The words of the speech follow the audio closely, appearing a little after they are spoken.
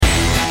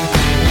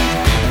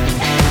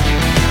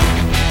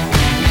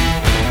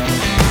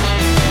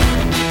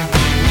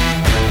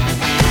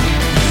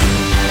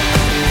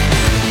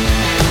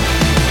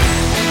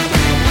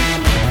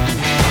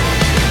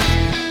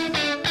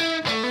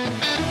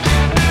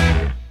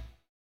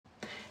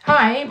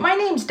Hi, my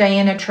name's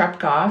Diana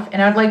Trepkoff,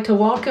 and I'd like to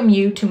welcome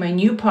you to my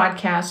new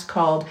podcast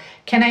called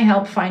Can I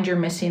Help Find Your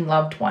Missing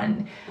Loved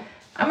One?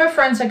 I'm a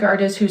forensic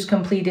artist who's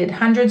completed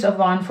hundreds of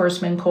law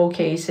enforcement cold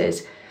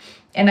cases,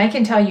 and I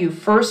can tell you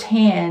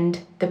firsthand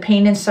the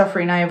pain and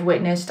suffering I have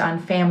witnessed on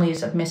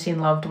families of missing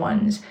loved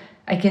ones.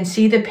 I can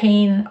see the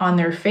pain on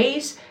their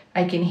face,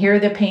 I can hear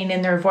the pain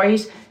in their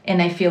voice,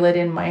 and I feel it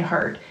in my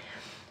heart.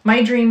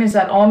 My dream is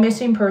that all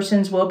missing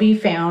persons will be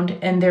found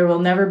and there will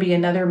never be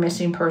another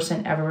missing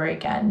person ever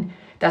again.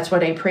 That's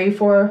what I pray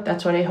for,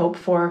 that's what I hope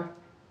for,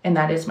 and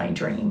that is my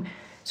dream.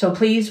 So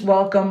please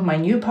welcome my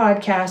new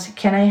podcast,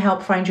 Can I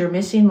Help Find Your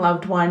Missing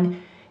Loved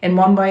One? And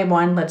one by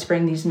one, let's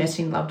bring these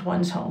missing loved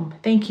ones home.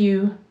 Thank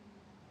you.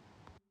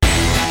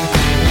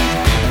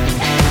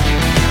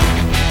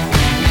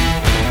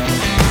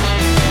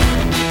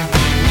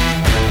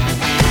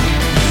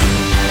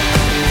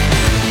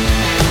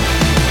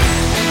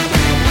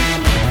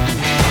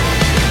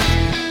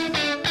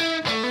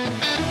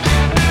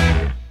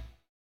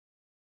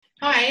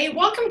 Hi,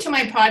 welcome to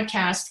my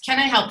podcast, Can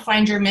I Help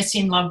Find Your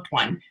Missing Loved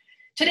One?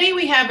 Today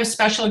we have a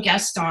special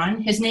guest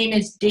on. His name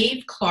is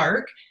Dave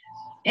Clark,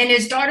 and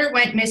his daughter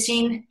went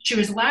missing. She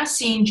was last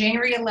seen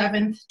January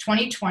 11th,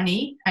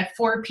 2020 at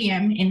 4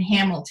 p.m. in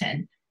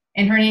Hamilton,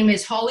 and her name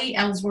is Holly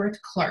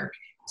Ellsworth-Clark.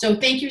 So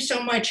thank you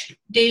so much,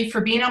 Dave,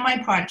 for being on my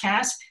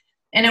podcast,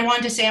 and I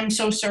wanted to say I'm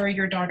so sorry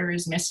your daughter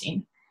is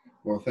missing.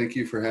 Well, thank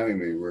you for having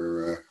me.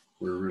 We're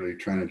really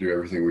trying to do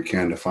everything we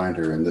can to find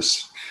her, and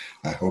this,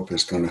 I hope,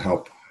 is going to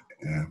help.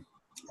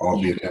 All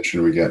the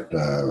attention we get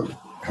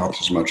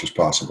helps as much as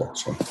possible.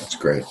 So that's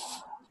great.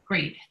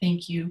 Great,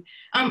 thank you.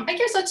 I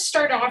guess let's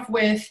start off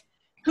with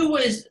who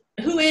is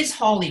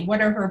Holly? What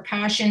are her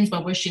passions?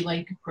 What was she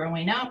like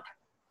growing up?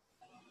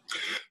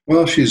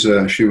 Well, she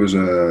was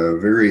a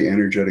very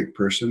energetic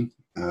person,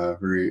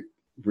 very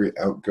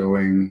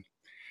outgoing,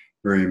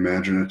 very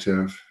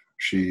imaginative.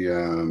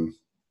 We're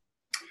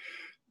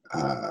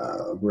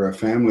a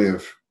family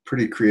of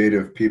pretty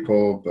creative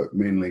people, but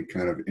mainly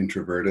kind of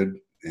introverted.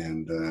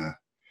 And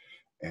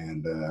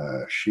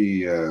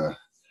she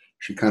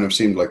kind of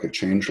seemed like a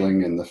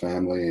changeling in the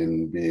family,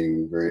 and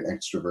being very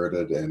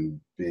extroverted and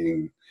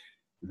being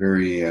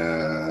very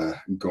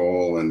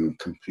goal and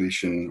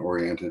completion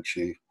oriented.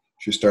 She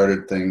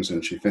started things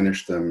and she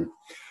finished them,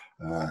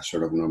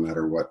 sort of no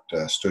matter what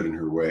stood in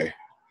her way.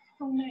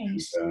 Oh,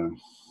 nice. And,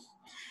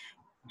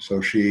 so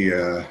she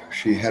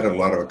had a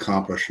lot of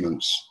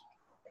accomplishments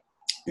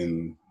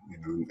in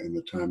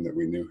the time that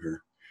we knew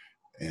her.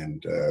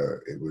 And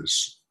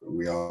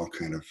we all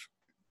kind of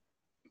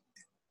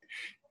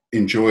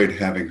enjoyed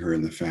having her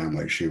in the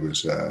family. She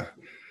was,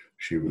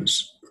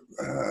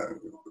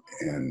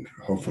 and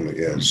hopefully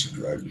is,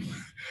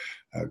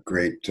 a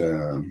great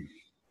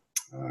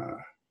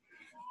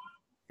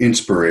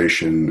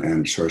inspiration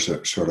and source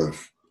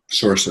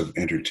of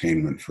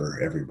entertainment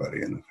for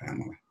everybody in the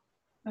family.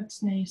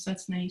 That's nice.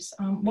 That's nice.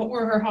 What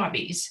were her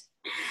hobbies?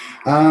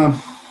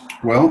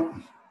 Well,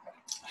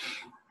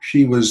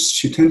 she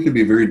tended to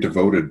be very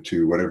devoted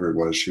to whatever it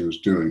was she was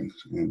doing,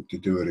 and to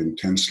do it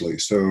intensely.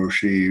 So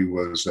she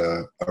was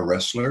a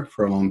wrestler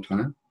for a long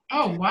time.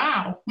 Oh,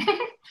 wow.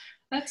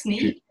 That's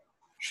neat.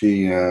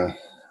 She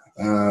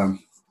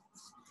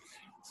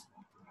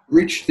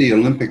reached the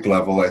Olympic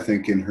level, I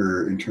think, in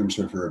terms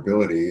of her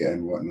ability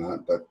and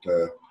whatnot, but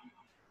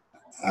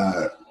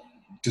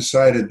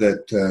decided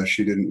that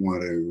she didn't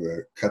want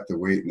to cut the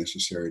weight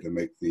necessary to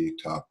make the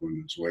top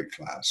women's weight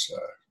class.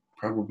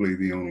 Probably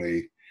the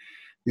only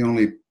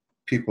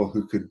people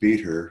who could beat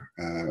her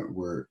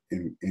were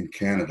in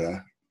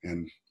Canada,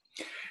 and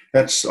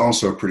that's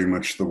also pretty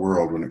much the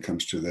world when it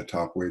comes to the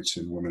top weights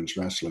in women's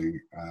wrestling.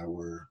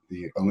 Were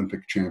the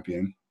Olympic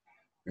champion,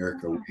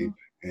 Erica Weeb,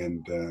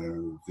 and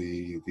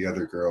the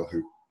other girl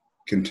who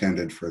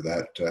contended for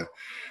that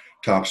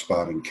top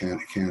spot in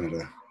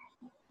Canada.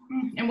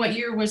 And what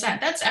year was that?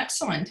 That's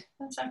excellent.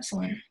 That's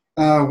excellent.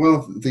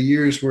 Well, the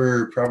years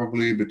were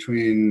probably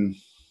between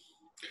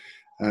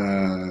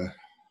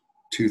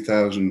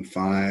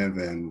 2005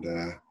 and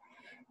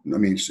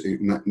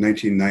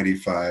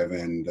 1995,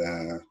 and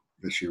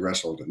that she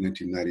wrestled in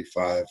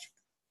 1995.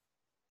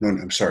 No,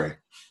 I'm sorry,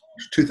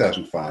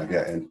 2005.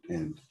 Yeah,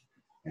 and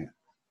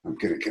I'm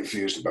getting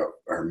confused about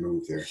our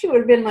move there. She would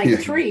have been like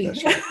 3.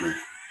 That's right.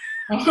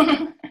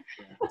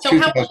 So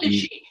how old is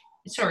she?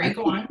 Sorry,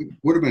 go on.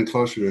 Would have been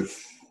closer to,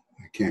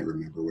 I can't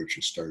remember when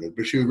she started,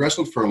 but she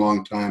wrestled for a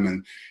long time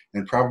and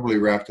probably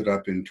wrapped it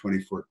up in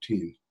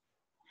 2014.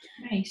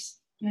 Nice.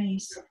 Yeah.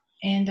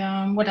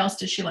 And what else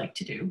does she like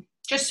to do?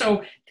 Just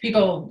so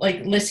people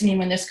like listening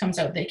when this comes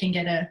out, they can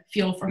get a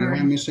feel for her.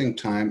 I'm missing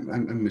time.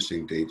 I'm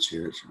missing dates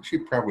here. She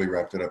probably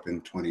wrapped it up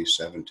in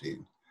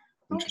 2017.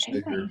 Interested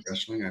in her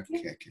wrestling? I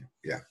can't.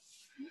 Yeah.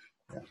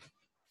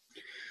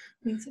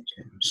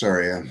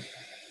 Sorry.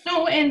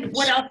 No, and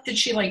what else did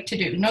she like to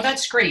do? No,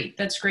 that's great.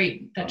 That's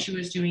great that she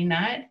was doing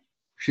that.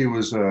 She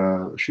was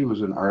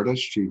an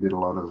artist. She did a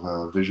lot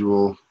of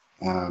visual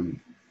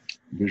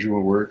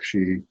work.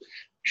 She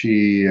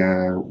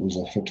was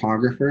a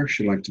photographer.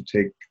 She liked to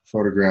take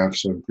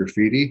photographs of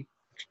graffiti,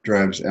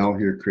 drives Elle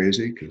here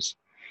crazy because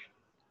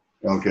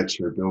Elle gets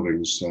her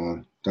buildings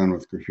done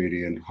with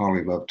graffiti, and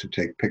Holly loved to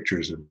take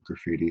pictures of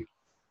graffiti.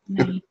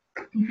 Nice.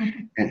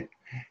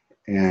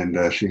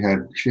 And she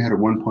had at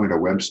one point a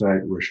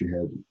website where she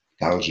had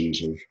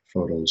thousands of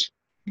photos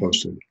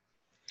posted.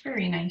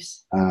 Very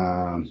nice.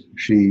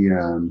 She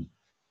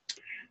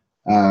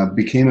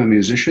became a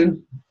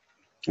musician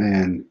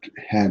and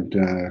had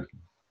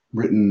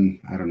written,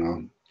 I don't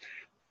know,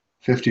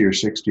 50 or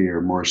 60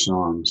 or more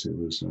songs. It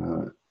was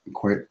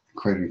quite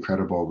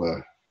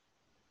incredible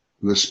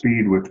the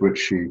speed with which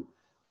she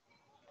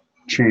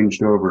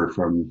changed over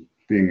from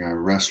being a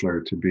wrestler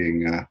to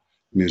being a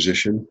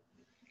musician.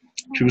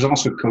 She was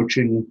also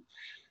coaching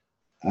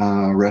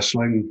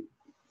wrestling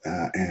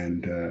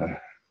and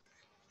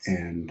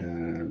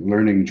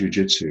learning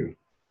jiu-jitsu.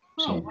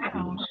 Oh,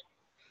 wow.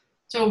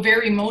 So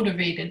very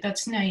motivated.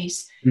 That's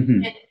nice.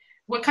 Mm-hmm. And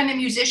what kind of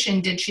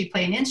musician? Did she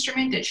play an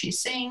instrument? Did she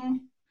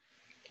sing?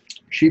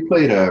 She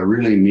played a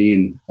really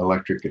mean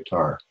electric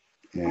guitar,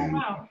 and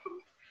wow.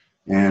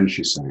 And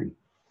she sang.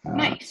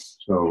 Nice.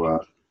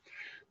 So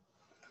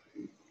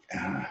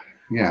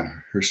yeah,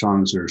 her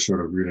songs are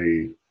sort of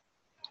really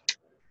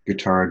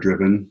guitar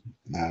driven,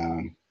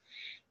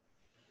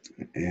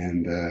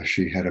 and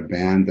she had a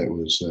band that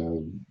was,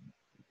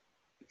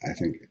 I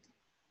think,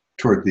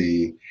 toward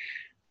the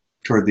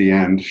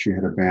end, she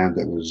had a band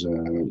that was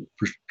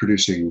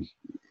producing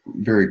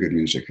very good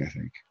music, I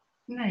think.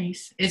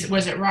 Nice.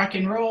 Was it rock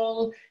and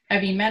roll,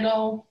 heavy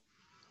metal?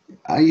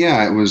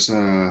 Yeah, it was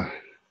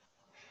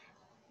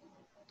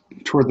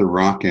toward the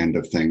rock end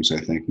of things, I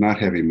think, not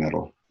heavy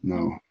metal.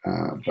 No,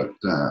 but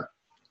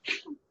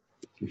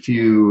if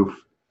you,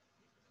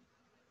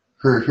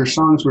 her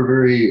songs were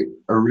very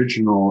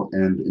original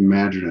and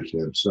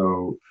imaginative.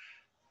 So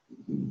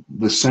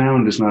the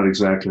sound is not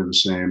exactly the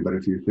same, but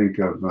if you think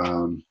of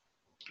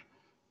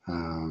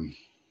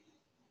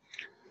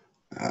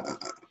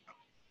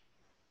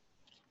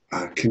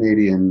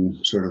Canadian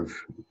sort of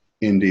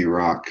indie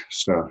rock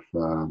stuff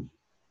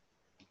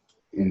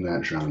in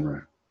that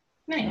genre.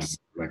 Nice.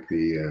 Like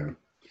the,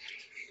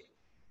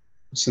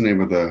 what's the name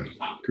of the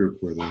group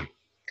where the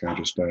guy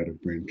just died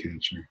of brain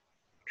cancer?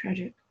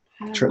 Tragic.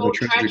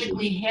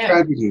 Tragically hip.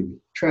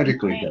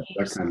 Tragically hip,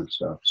 that kind of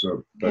stuff.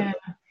 So, but yeah.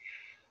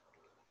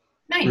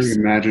 Nice. Very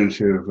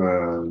imaginative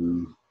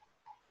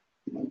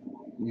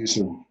use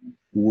of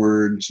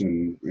words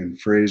and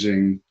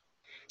phrasing,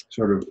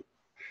 sort of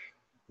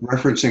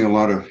referencing a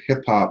lot of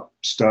hip hop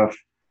stuff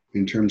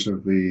in terms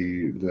of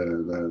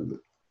the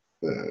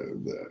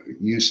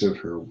use of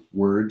her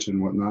words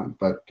and whatnot,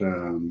 but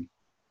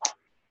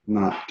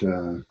not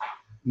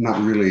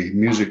really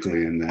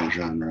musically in that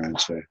genre, I'd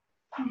say.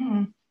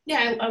 Mm-hmm.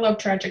 Yeah, I love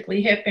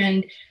Tragically Hip,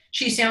 and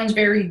she sounds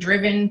very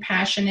driven,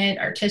 passionate,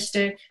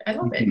 artistic. I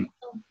love it.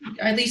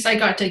 At least I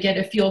got to get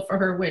a feel for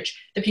her, which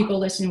the people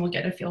listening will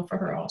get a feel for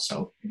her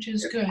also, which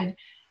is good.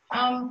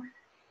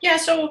 Yeah,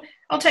 so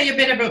I'll tell you a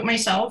bit about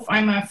myself.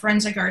 I'm a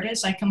forensic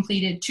artist. I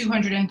completed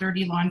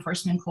 230 law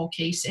enforcement cold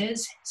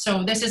cases.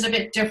 So this is a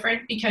bit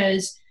different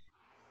because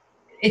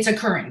it's a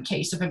current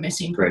case of a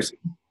missing person.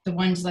 Right. The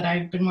ones that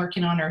I've been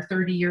working on are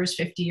 30 years,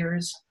 50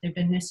 years they've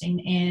been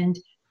missing. And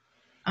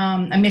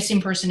a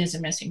missing person is a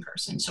missing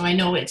person. So I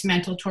know it's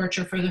mental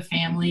torture for the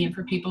family and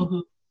for people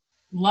who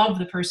love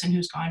the person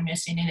who's gone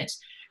missing, and it's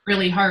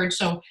really hard.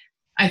 So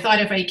I thought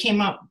if I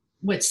came up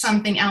with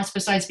something else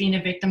besides being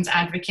a victim's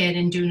advocate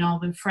and doing all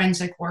the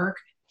forensic work,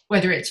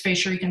 whether it's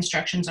facial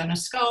reconstructions on a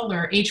skull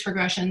or age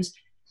progressions,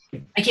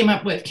 I came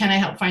up with Can I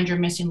Help Find Your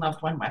Missing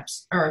Loved One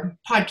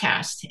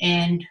podcast,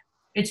 and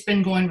it's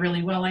been going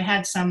really well. I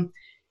had some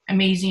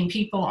amazing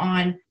people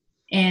on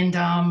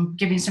and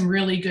giving some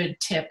really good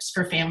tips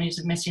for families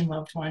of missing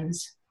loved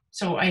ones.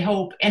 So I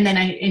hope, and then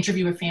I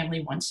interview a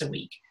family once a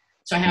week.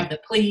 So I have the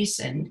police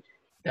and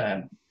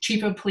the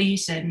chief of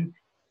police and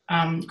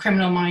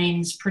Criminal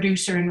Minds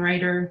producer and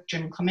writer,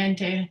 Jim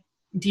Clemente,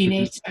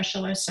 DNA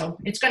specialist. So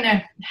it's going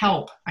to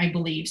help, I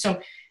believe. So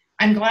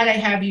I'm glad I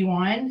have you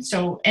on.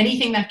 So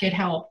anything that could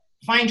help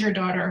find your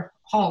daughter,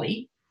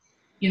 Holly,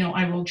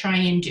 I will try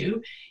and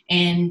do.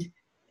 And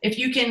if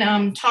you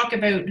can talk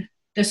about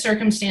the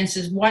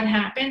circumstances, what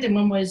happened and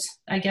when was,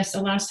 I guess,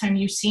 the last time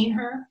you've seen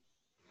her?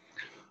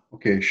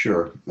 Okay,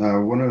 sure.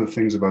 One of the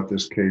things about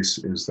this case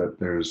is that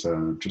there's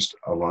just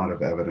a lot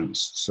of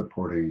evidence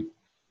supporting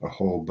a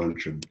whole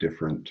bunch of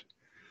different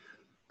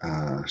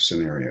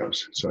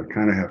scenarios. So I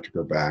kind of have to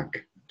go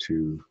back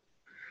to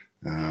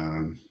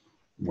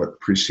what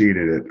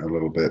preceded it a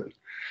little bit.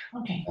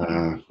 Okay.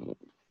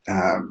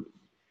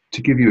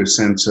 To give you a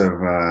sense of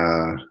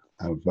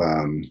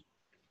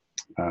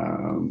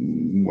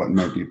what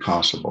might be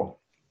possible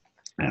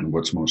and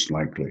what's most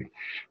likely.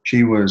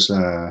 She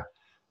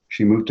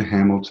moved to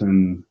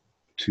Hamilton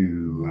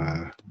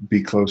to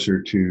be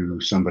closer to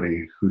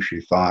somebody who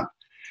she thought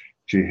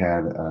she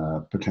had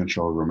a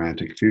potential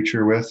romantic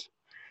future with,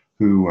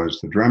 who was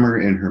the drummer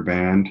in her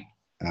band.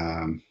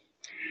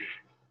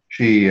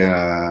 She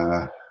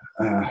had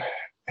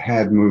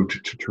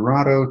moved to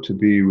Toronto to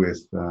be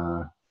with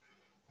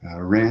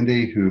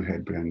Randy, who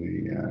had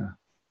been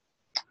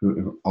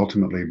who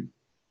ultimately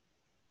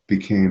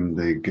became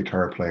the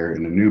guitar player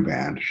in a new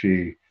band.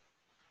 She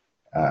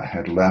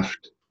had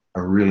left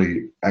a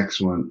really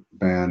excellent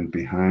band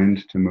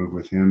behind to move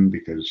with him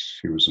because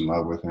she was in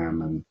love with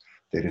him, and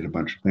they did a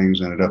bunch of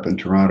things. Ended up in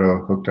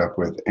Toronto, hooked up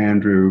with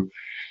Andrew,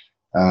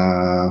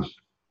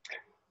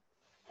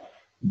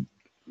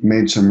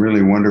 made some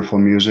really wonderful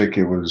music.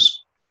 It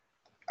was,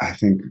 I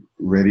think,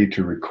 ready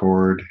to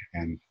record,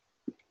 and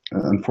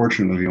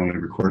unfortunately, the only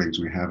recordings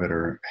we have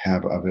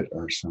of it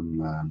are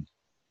some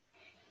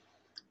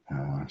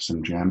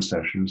jam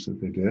sessions that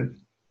they did.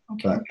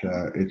 Okay. But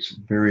it's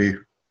very,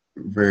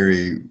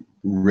 very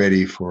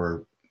ready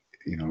for,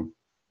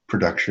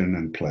 production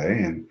and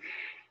play.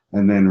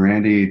 And then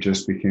Randy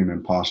just became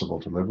impossible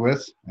to live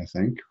with, I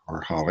think,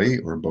 or Holly,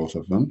 or both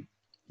of them.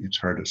 It's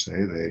hard to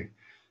say.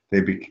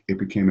 It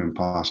became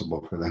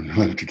impossible for them to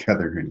live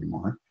together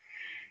anymore.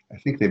 I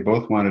think they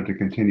both wanted to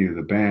continue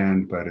the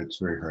band, but it's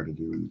very hard to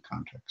do in the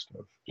context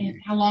of. And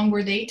how long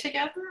were they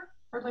together?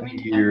 Or living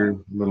together? A year, a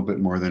little bit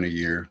more than a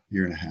year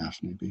and a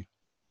half maybe.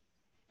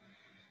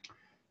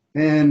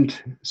 And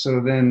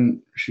so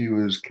then she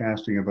was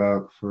casting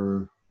about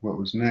for what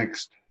was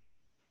next.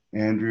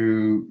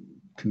 Andrew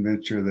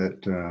convinced her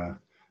that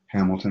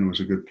Hamilton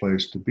was a good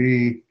place to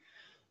be.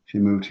 She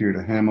moved here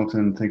to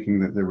Hamilton thinking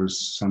that there was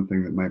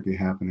something that might be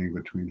happening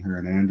between her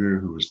and Andrew,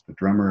 who was the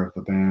drummer of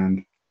the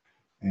band.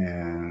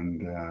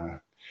 And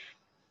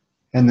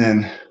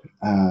then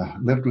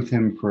lived with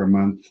him for a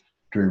month,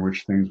 during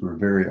which things were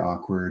very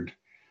awkward.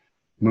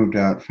 Moved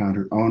out, found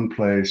her own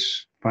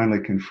place, finally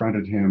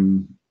confronted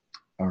him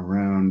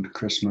around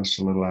Christmas,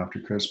 a little after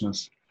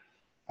Christmas,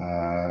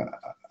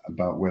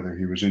 about whether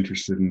he was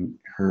interested in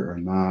her or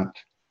not.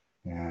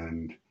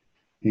 And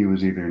he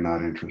was either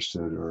not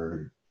interested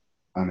or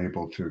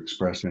unable to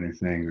express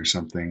anything or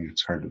something.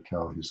 It's hard to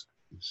tell.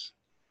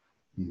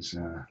 He's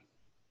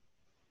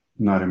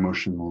not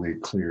emotionally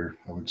clear,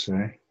 I would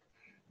say.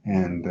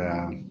 And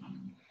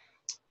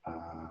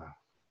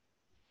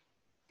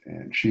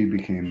she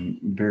became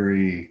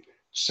very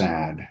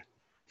sad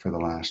for the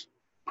last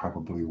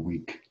probably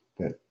week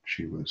that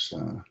she was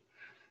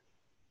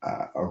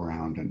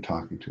around and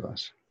talking to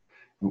us.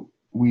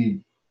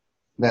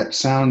 That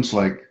sounds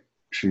like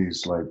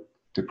she's like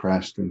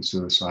depressed and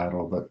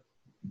suicidal, but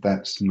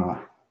that's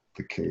not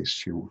the case.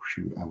 She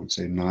I would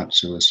say not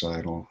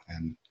suicidal,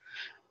 and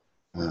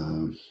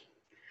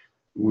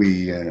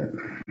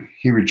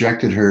he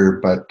rejected her,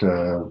 but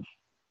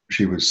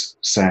she was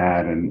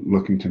sad and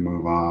looking to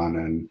move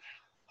on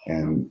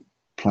and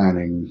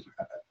planning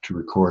to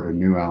record a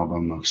new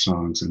album of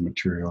songs and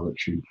material that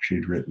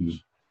she'd written.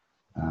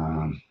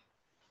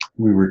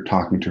 We were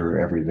talking to her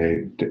every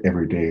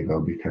day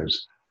though,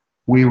 because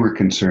we were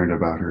concerned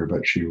about her,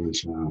 but she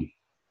was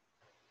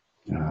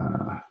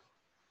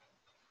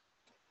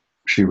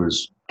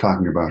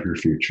talking about her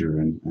future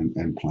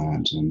and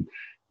plans. And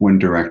when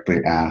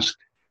directly asked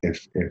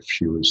if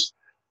she was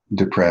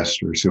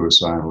depressed or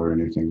suicidal or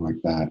anything like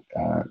that,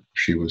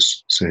 she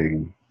was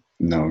saying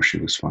no, she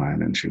was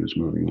fine and she was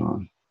moving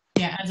on.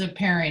 Yeah, as a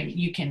parent,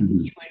 you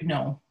would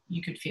know,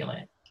 you could feel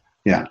it.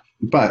 Yeah,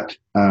 but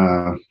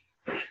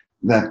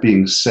that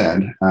being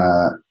said,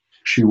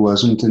 she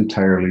wasn't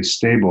entirely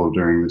stable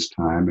during this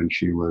time, and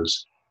she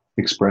was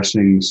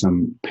expressing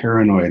some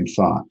paranoid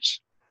thoughts.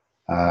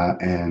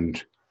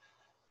 And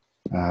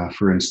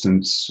for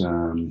instance,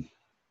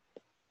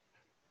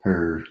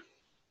 her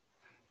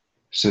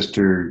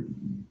sister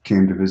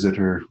came to visit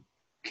her,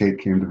 Kate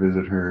came to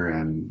visit her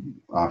and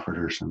offered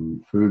her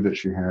some food that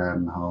she had,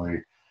 and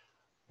Holly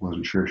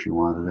wasn't sure she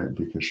wanted it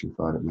because she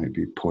thought it might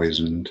be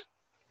poisoned,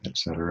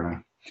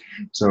 etc.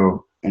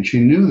 So, and she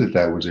knew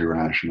that was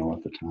irrational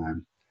at the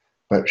time,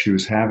 but she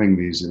was having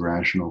these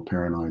irrational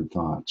paranoid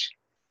thoughts.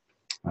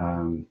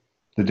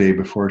 The day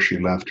before she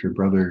left, her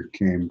brother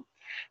came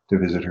to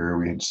visit her.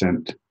 We had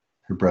sent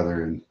her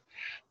brother and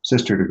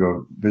sister to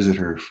go visit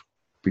her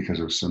because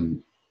of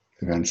some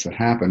events that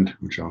happened,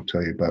 which I'll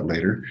tell you about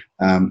later.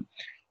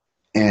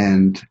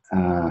 And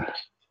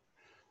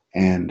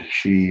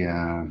she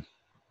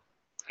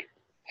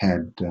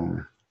had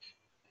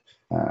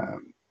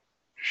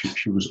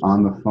she was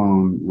on the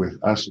phone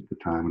with us at the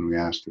time when we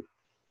asked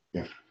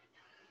if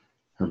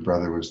her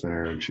brother was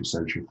there, and she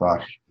said she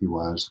thought he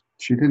was.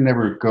 She didn't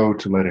ever go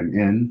to let him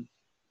in.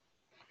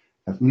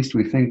 At least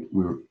we think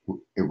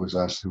it was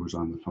us who was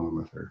on the phone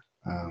with her.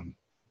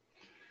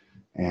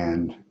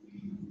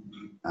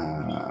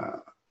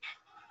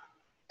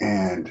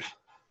 And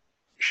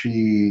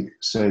she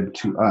said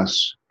to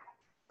us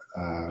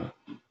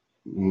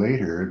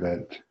later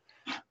that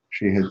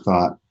she had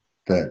thought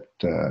that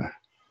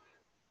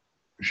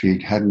she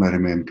hadn't let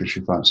him in because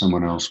she thought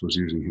someone else was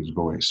using his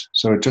voice.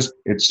 So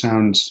it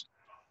sounds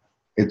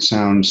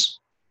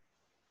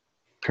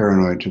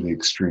paranoid to the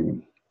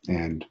extreme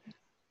and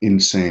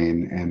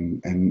insane.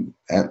 And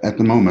at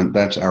the moment,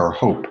 that's our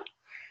hope,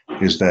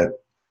 is that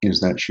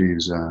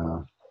she's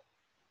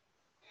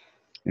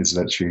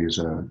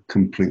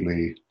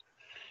completely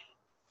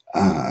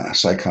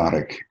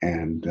psychotic,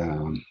 and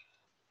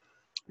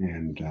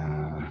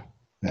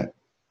that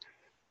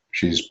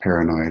she's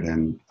paranoid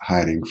and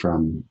hiding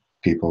from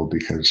people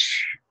because,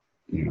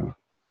 you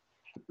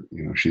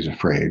know, she's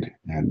afraid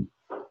and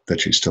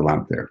that she's still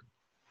out there.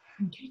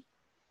 Okay.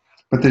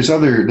 But there's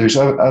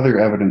other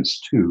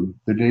evidence too.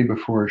 The day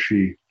before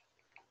she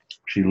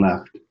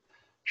left,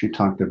 she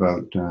talked to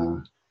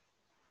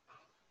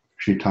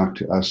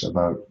us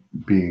about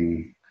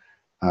being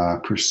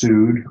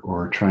pursued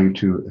or trying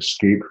to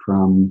escape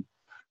from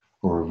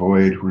or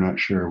avoid. We're not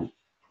sure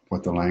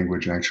what the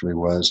language actually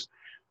was.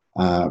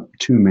 2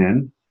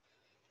 men.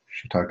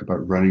 She talked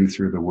about running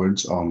through the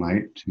woods all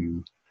night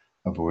to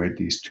avoid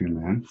these 2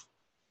 men.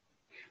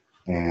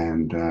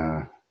 And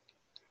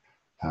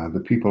the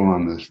people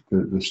on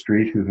the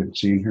street who had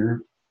seen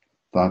her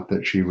thought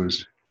that she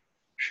was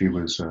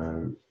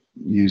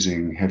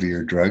using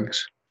heavier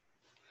drugs.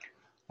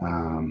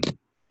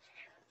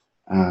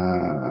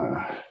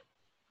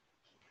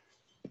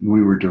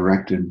 We were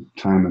directed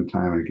time and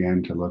time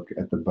again to look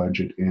at the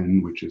Budget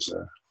Inn, which is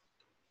a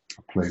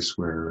place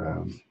where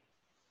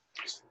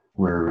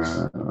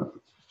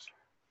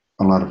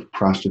a lot of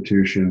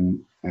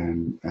prostitution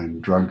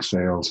and drug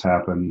sales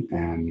happen,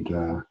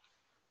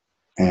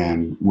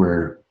 and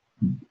where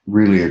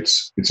really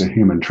it's a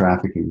human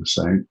trafficking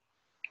site.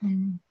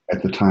 Mm.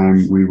 At the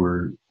time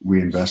we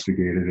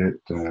investigated it,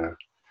 there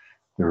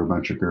were a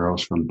bunch of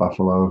girls from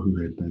Buffalo who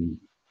had been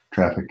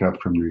trafficked up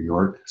from New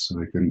York, so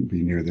they couldn't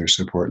be near their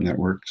support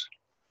networks.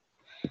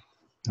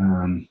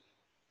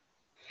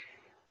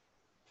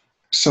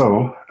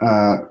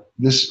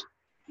 This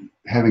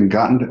having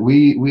gotten to,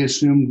 we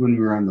assumed when we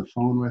were on the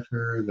phone with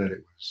her that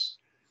it was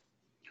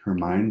her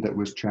mind that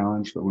was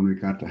challenged, but when we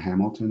got to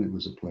Hamilton, it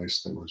was a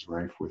place that was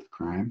rife with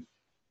crime.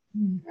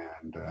 Mm.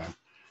 And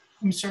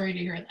I'm sorry to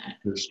hear that.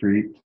 The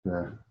street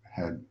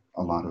had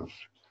a lot of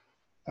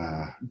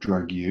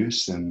drug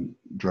use and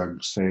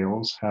drug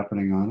sales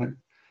happening on it.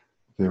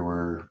 There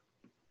were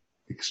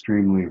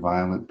extremely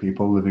violent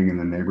people living in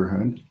the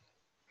neighborhood,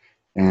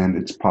 and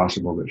it's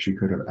possible that she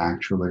could have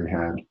actually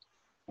had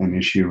an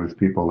issue with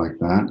people like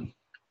that.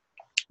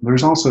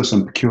 There's also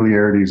some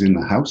peculiarities in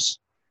the house.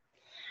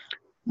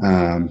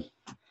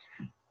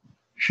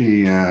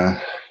 She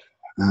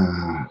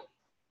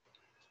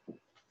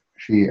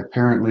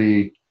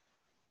apparently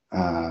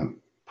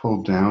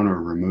pulled down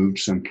or removed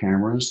some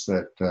cameras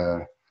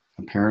that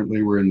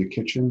apparently were in the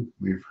kitchen.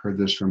 We've heard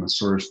this from a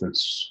source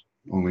that's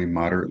only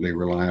moderately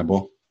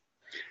reliable.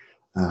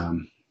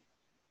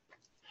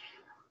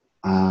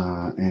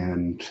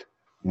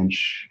 And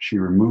she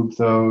removed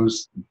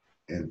those.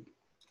 And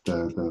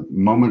the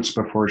moments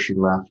before she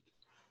left,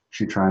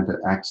 she tried to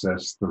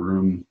access the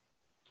room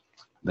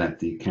that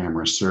the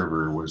camera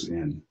server was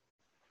in.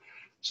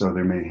 So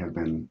there may have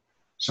been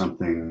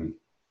something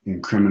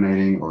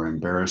incriminating or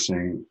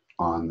embarrassing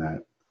on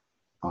the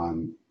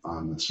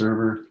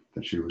server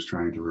that she was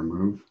trying to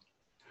remove,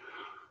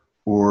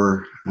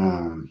 or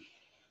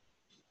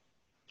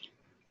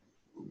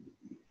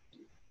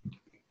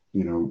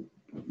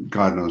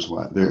God knows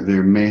what.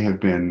 There may have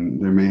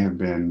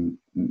been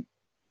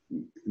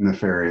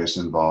nefarious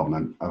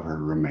involvement of her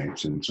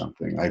roommates in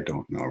something. I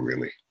don't know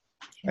really,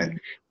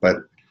 but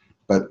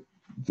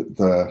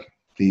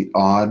the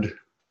odd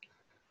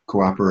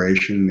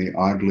cooperation, the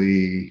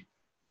oddly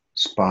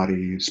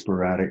spotty,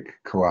 sporadic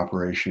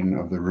cooperation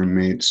of the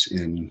roommates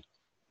in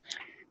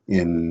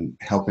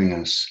helping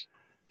us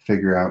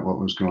figure out what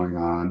was going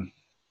on,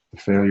 the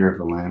failure of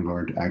the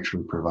landlord to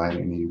actually provide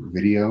any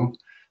video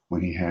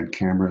when he had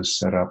cameras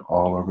set up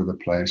all over the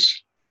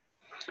place,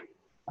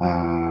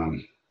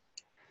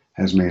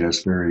 has made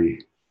us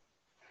very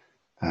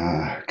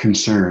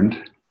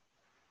concerned,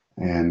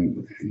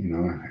 and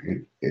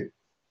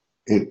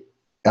it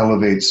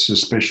elevates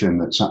suspicion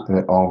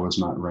that all was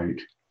not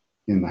right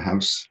in the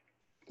house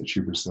that she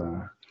was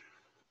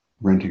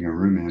renting a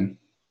room in.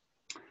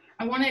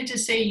 I wanted to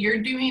say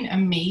you're doing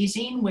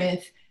amazing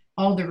with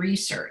all the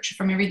research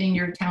from everything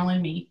you're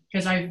telling me,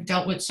 because I've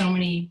dealt with so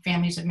many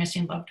families of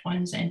missing loved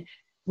ones, and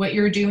what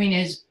you're doing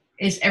is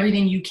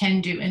everything you can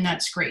do, and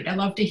that's great. I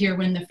love to hear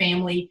when the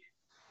family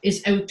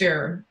is out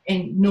there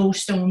and no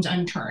stones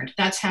unturned.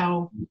 That's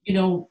how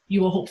you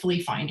will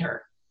hopefully find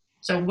her.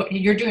 So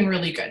you're doing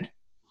really good.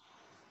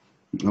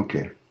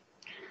 Okay,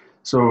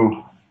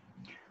 so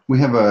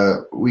we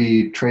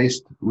ultimately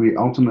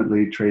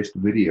traced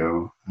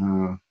video.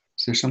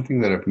 Is there something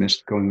that I've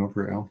missed going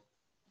over, Elle?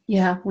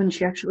 Yeah, when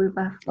she actually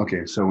left.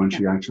 Okay, so when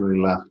she actually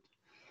left,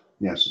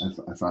 yes,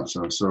 I thought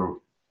so.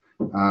 So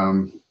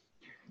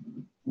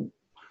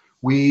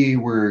we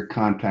were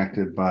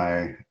contacted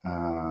by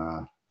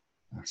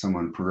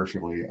someone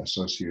peripherally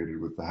associated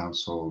with the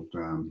household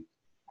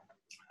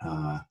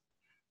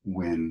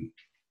when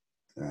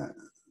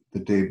the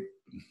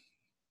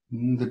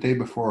day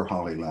before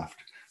Holly left,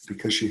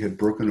 because she had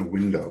broken a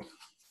window.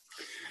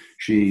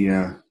 She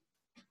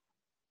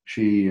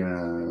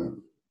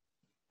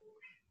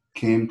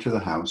came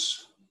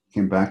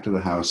back to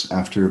the house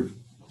after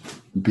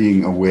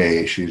being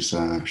away. She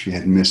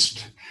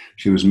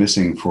was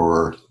missing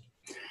for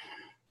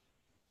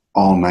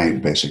all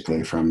night,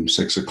 basically from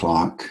 6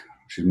 o'clock.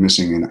 she's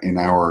missing in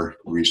our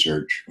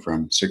research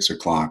from 6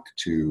 o'clock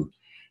to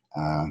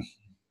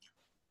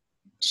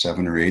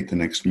 7 or 8 the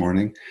next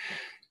morning.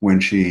 When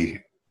she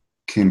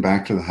came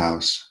back to the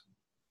house,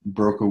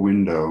 broke a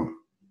window,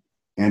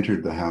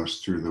 entered the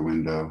house through the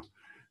window,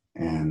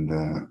 and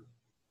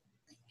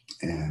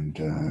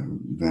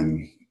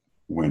then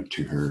went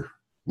to her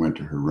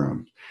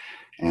room.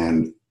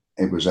 And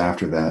it was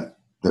after that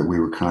we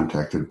were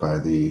contacted by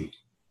the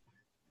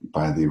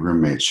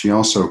roommates. She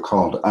also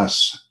called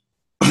us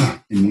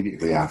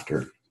immediately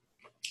after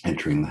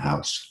entering the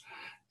house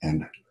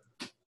and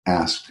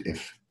asked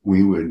if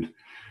we would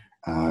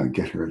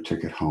get her a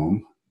ticket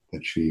home.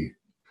 That she,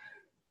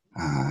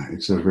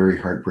 it's a very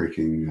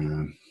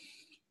heartbreaking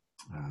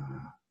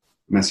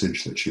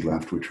message that she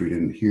left, which we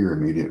didn't hear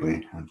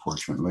immediately,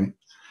 unfortunately,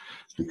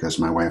 because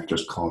my wife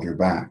just called her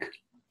back.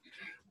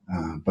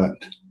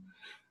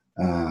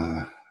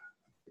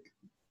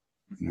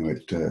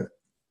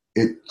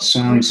 It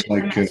sounds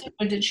like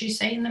what did she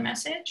say in the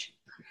message?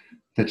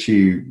 That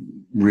she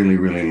really,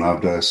 really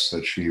loved us,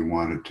 that she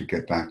wanted to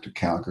get back to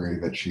Calgary,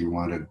 that she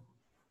wanted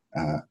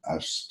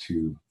us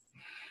to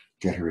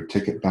get her a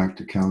ticket back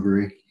to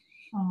Calgary.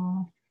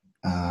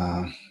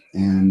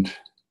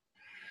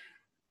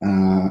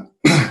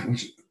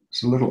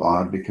 It's a little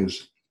odd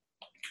because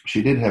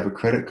she did have a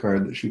credit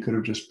card that she could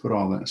have just put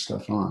all that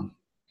stuff on.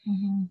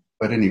 Mm-hmm.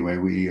 But anyway,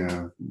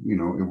 it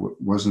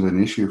wasn't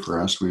an issue for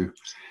us. We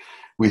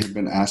had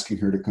been asking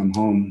her to come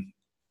home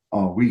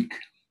all week,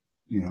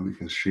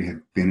 because she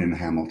had been in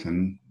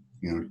Hamilton,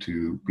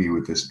 to be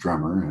with this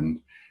drummer,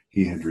 and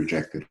he had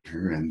rejected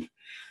her, and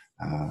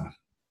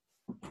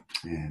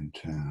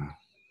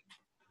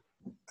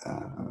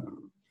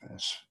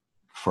as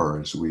far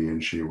as we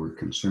and she were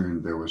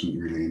concerned, there wasn't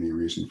really any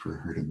reason for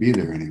her to be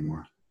there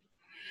anymore.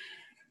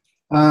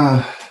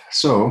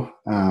 So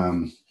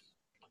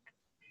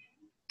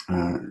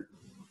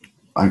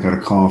I got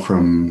a call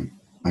from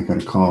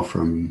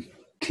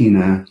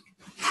Tina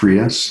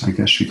Frias, I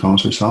guess she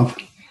calls herself,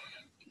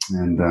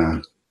 and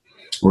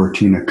or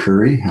Tina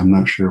Curry. I'm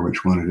not sure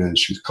which one it is.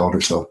 She's called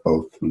herself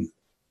both when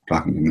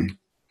talking to me,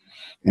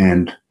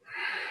 and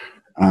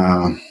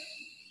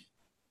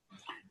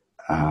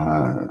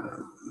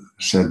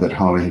said that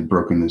Holly had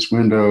broken this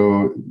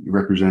window,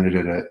 represented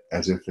it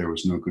as if there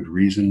was no good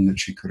reason that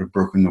she could have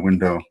broken the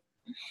window,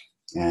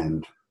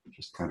 and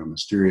just kind of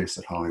mysterious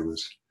that Holly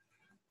was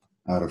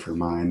out of her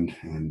mind,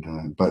 and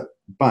but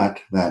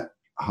that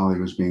Holly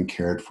was being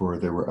cared for.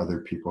 There were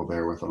other people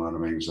there with a lot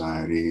of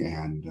anxiety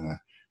and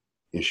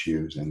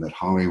issues, and that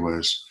Holly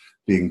was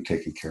being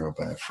taken care of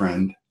by a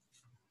friend.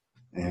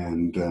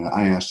 And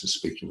I asked to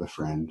speak to the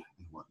friend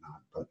and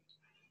whatnot, but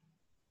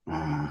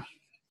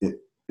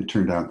it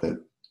turned out that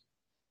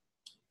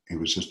it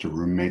was just a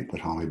roommate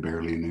that Holly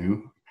barely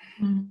knew.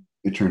 Mm.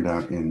 It turned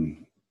out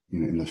in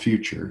the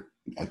future.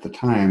 At the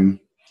time,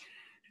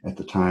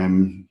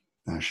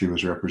 she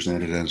was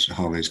represented as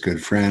Holly's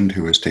good friend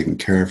who was taking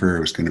care of her,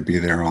 was going to be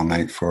there all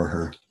night for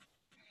her.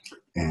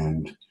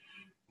 And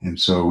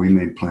so we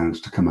made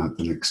plans to come out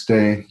the next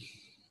day,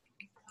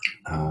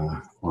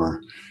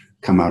 or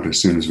come out as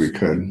soon as we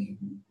could.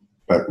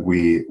 But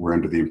we were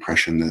under the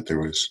impression that there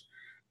was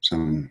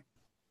some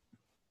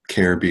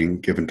care being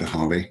given to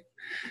Holly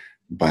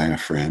by a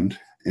friend.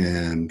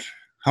 And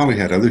Holly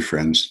had other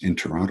friends in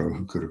Toronto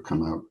who could have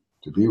come out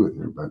to be with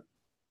her. But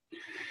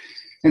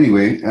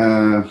anyway,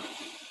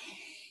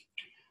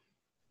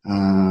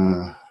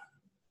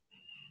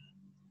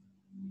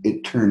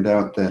 it turned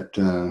out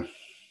that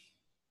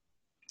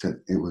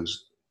it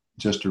was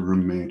just a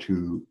roommate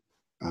who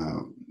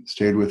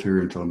stayed with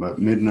her until about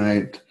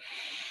midnight,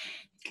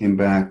 came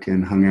back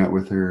and hung out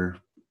with her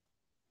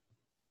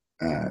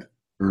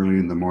early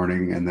in the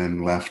morning, and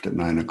then left at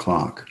 9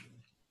 o'clock.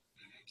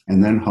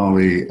 And then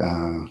Holly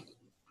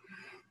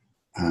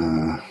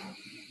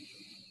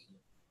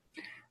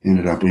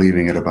ended up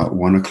leaving at about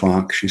 1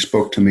 o'clock. She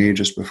spoke to me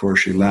just before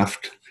she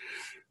left.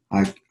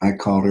 I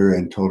called her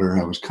and told her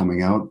I was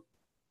coming out,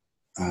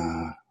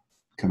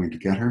 coming to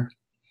get her.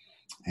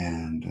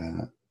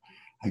 And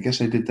I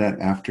guess I did that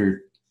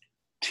after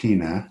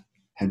Tina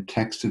had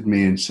texted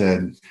me and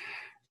said,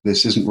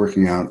 this isn't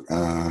working out,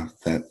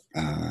 that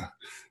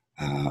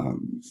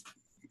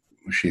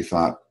she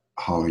thought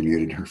Holly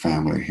needed her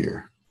family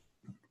here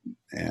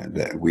and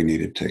that we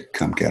needed to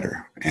come get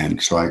her.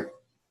 And so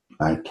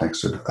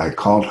I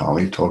called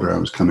Holly, told her I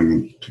was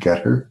coming to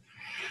get her.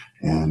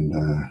 And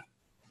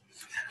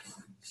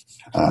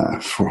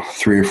for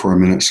 3 or 4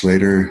 minutes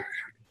later,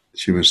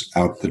 she was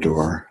out the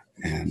door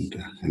and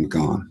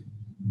gone.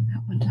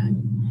 At what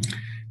time?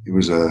 It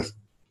was a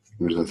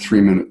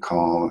 3-minute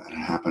call, and it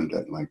happened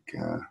at like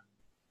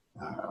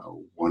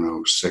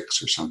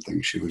 1:06 or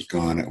something. She was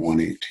gone at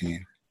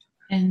 1:18.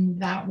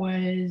 And that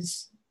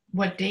was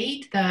what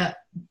date? It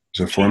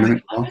was a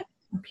 4-minute call.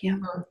 4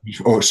 p.m.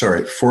 Oh,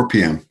 sorry, 4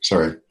 p.m.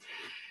 Sorry.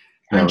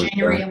 On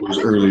January 11th? It was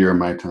earlier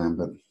my time,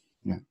 but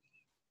yeah.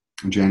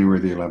 January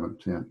the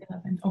 11th, yeah.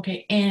 11.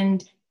 Okay,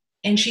 and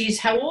she's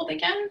how old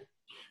again?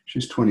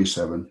 She's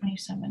 27.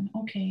 27,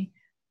 okay.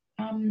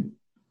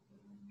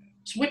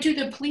 So what do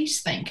the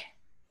police think?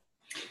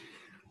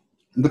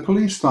 The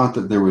police thought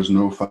that there was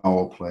no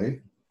foul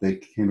play. They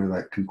came to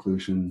that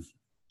conclusion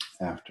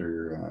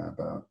after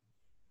about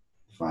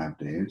 5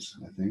 days,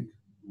 I think.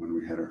 When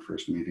we had our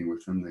first meeting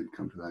with them, they'd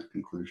come to that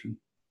conclusion.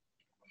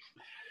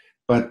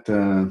 But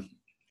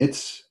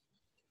it's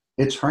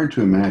hard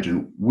to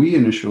imagine. We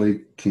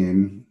initially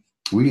came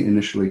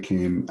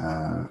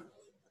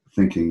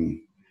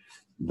thinking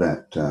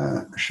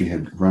that she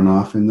had run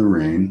off in the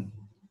rain,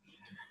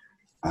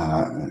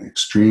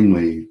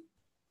 extremely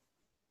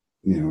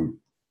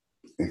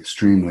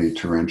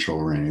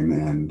torrential rain,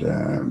 and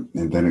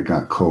then it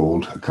got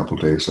cold a couple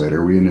days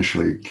later. We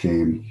initially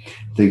came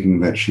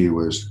thinking that she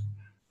was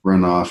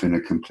run off in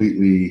a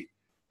completely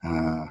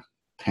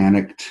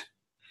panicked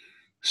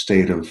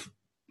state of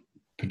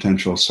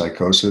potential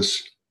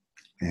psychosis,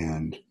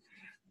 and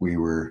we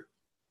were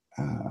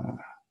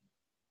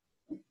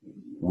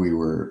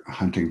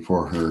hunting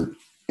for her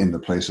in the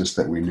places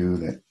that we knew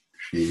that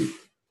she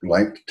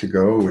liked to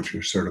go, which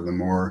are sort of the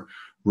more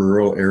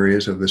rural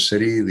areas of the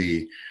city,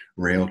 the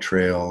rail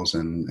trails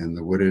and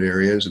the wooded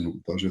areas, and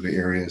those are the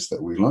areas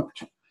that we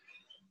looked.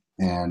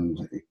 And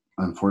it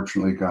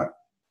unfortunately got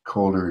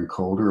colder and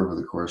colder over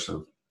the course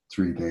of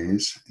 3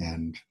 days,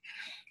 and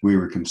we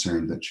were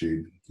concerned that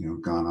she'd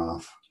gone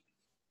off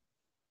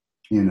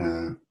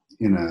in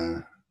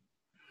a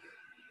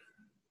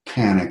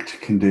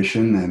panicked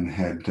condition and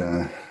had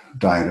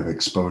died of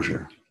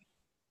exposure.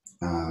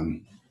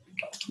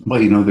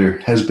 But there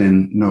has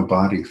been no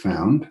body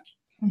found.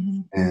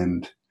 Mm-hmm.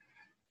 And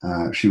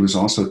she was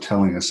also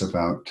telling us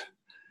about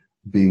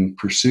being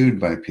pursued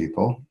by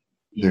people.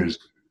 Yeah.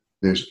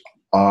 There's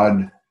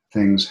odd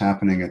things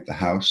happening at the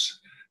house.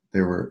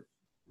 There's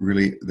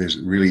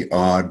really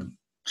odd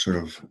sort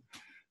of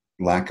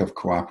lack of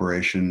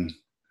cooperation.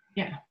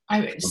 Yeah,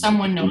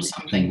 someone knows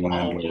something.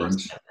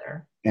 Landlords.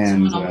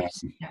 And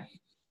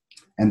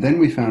then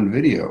we found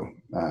video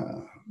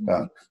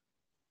about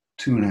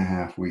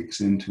 2.5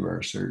 weeks into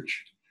our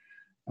search.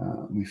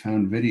 We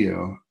found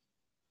video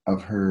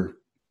of her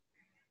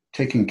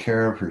taking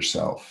care of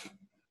herself.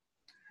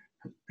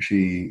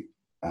 She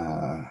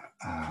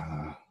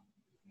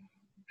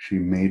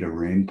made a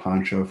rain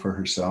poncho for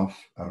herself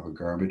out of a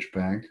garbage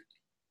bag,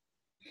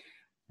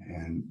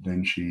 and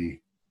then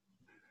she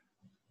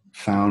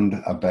found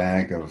a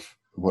bag of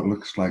what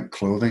looks like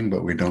clothing,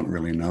 but we don't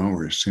really know.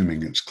 We're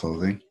assuming it's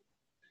clothing,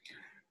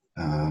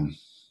 and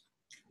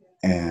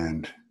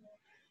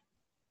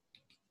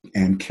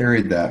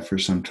carried that for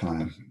some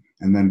time,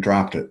 and then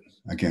dropped it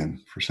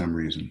again for some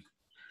reason.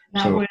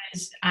 That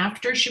was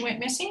after she went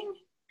missing?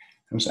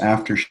 It was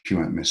after she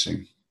went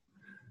missing.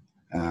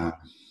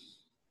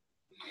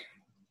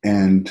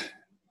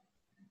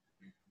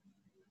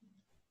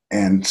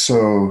 And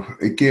so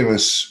it gave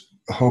us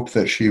hope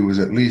that she was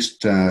at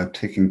least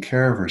taking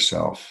care of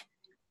herself.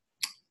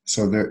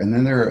 So there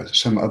are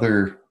some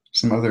other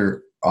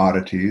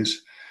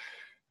oddities.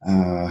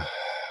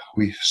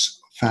 We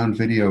found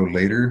video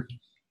later,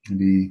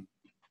 maybe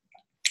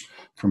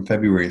from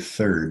February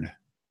 3rd,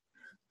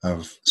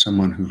 of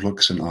someone who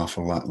looks an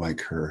awful lot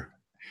like her,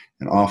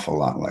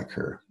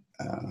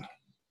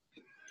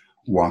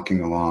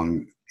 walking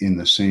along in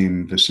the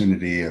same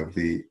vicinity of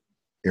the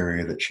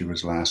area that she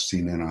was last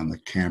seen in on the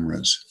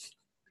cameras.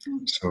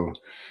 So,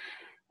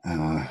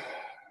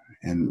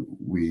 and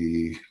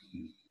we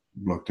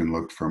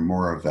looked for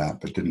more of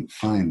that, but didn't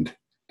find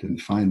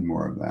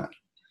more of that.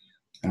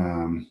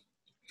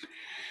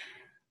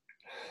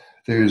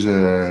 There's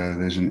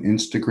an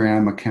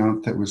Instagram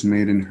account that was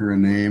made in her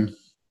name,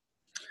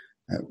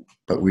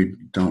 but we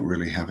don't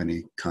really have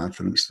any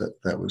confidence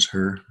that was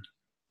her.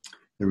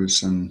 There was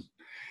some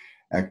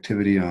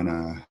activity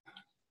on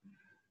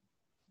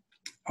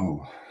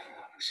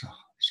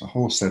there's a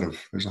whole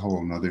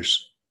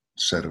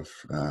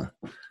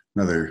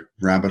another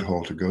rabbit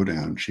hole to go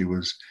down. She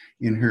was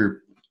in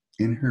her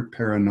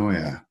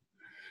paranoia.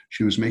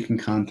 She was making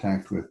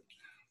contact with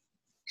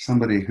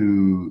somebody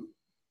who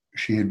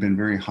she had been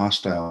very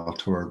hostile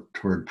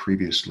toward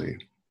previously,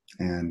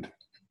 and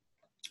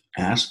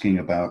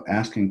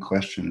asking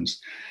questions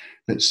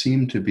that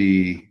seemed to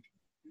be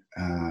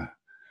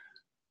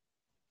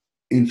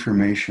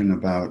information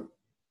about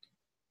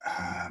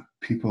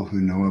people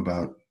who know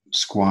about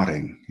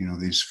squatting,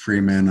 these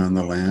free men on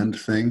the land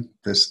thing,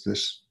 this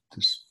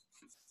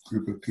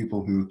group of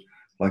people who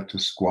like to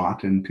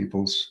squat in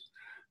people's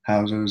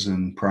houses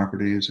and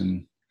properties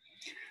and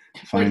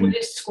find. What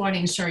is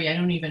squatting? Sorry, I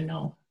don't even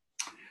know.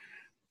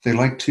 They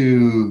like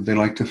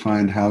to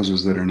find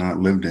houses that are not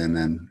lived in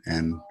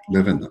and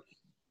live in them.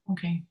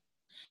 Okay.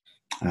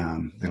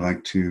 They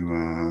like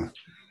to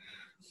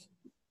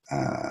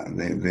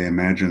they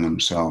imagine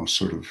themselves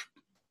sort of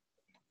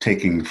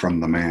taking from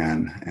the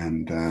man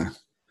and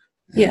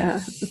yeah,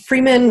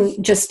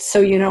 freemen, just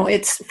so you know,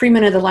 it's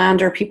freemen of the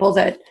land are people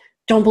that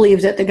don't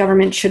believe that the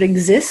government should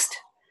exist.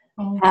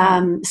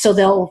 Okay. So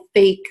they'll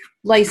fake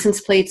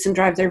license plates and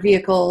drive their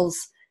vehicles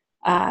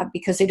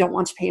because they don't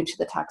want to pay into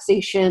the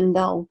taxation.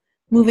 They'll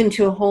move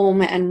into a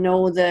home and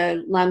know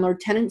the Landlord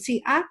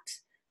Tenancy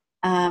Act,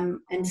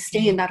 and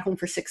stay in that home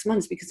for 6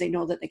 months because they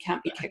know that they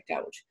can't be kicked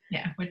out.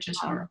 Yeah, which is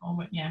horrible,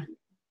 but yeah.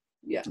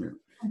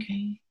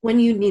 Okay. When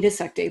you need a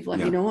sec, Dave, let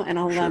me Yeah, know, and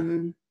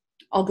sure.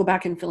 I'll go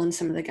back and fill in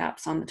some of the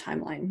gaps on the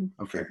timeline.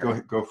 Okay,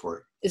 go for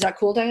it. Is that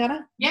cool,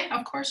 Diana? Yeah,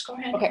 of course. Go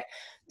ahead. Okay.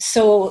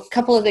 So a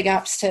couple of the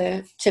gaps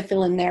to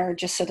fill in there,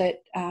 just so that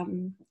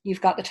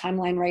you've got the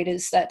timeline right,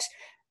 is that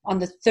on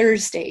the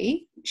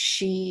Thursday,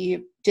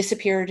 she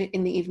disappeared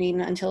in the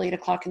evening until 8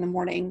 o'clock in the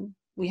morning.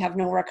 We have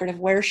no record of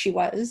where she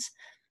was.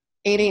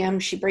 8 a.m.,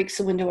 she breaks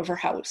the window of her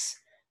house,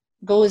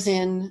 goes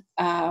in.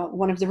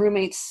 One of the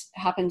roommates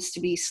happens to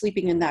be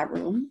sleeping in that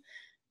room.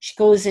 She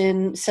goes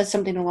in, says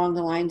something along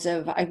the lines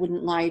of, "I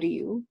wouldn't lie to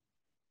you."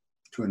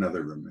 To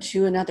another roommate.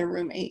 To another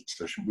roommate.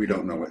 So we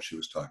don't know what she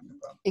was talking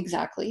about.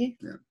 Exactly.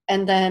 Yeah.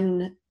 And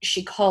then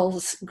she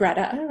calls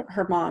Greta,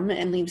 her mom,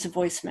 and leaves a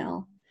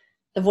voicemail.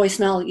 The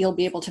voicemail you'll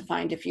be able to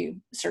find if you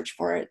search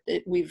for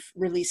it. We've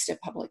released it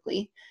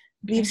publicly.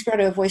 Okay. Leaves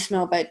Greta a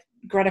voicemail, but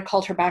Greta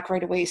called her back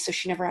right away, so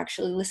she never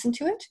actually listened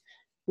to it.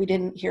 We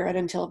didn't hear it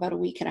until about a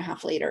week and a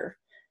half later.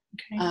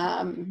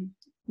 Okay.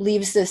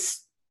 Leaves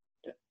this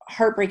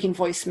heartbreaking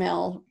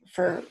voicemail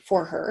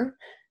for her.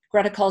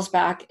 Greta calls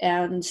back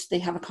and they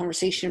have a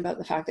conversation about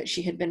the fact that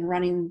she had been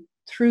running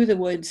through the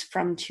woods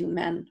from two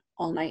men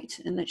all night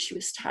and that she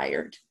was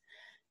tired.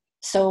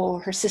 So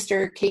her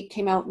sister, Kate,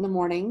 came out in the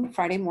morning,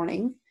 Friday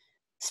morning,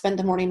 spent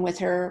the morning with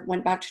her,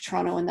 went back to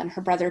Toronto, and then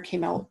her brother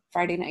came out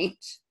Friday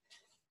night.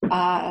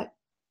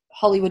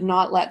 Holly would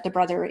not let the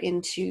brother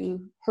into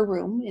her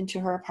room,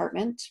 into her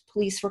apartment.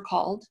 Police were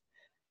called.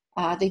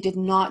 They did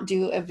not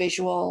do a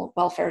visual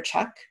welfare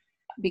check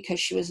because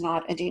she was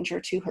not a danger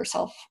to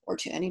herself or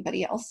to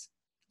anybody else.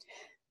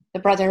 The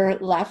brother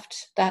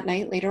left that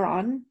night later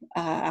on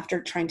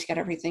after trying to get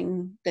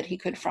everything that he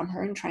could from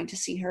her and trying to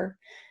see her.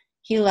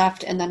 He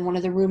left, and then one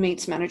of the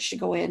roommates managed to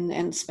go in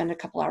and spend a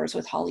couple hours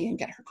with Holly and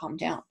get her calmed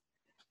down.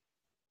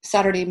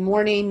 Saturday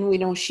morning, we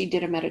know she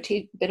did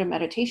a bit of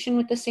meditation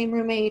with the same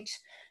roommate.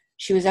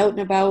 She was out and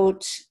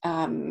about,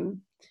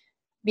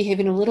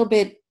 behaving a little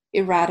bit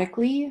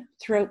erratically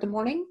throughout the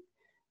morning.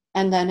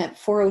 And then at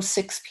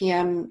 4:06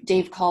 p.m.,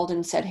 Dave called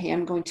and said, "Hey,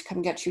 I'm going to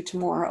come get you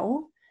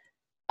tomorrow.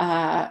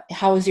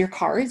 How is your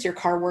car? Is your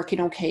car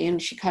working okay?"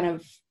 And she kind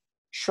of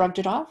shrugged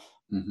it off.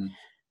 Mm-hmm.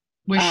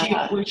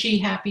 Was she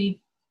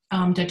happy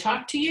to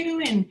talk to you?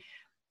 And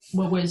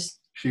what was...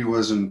 She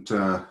wasn't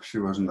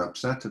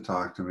upset to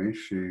talk to me.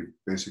 She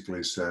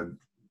basically said,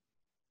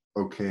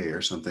 "Okay,"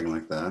 or something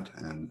like that.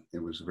 And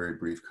it was a very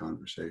brief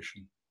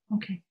conversation.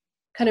 Okay.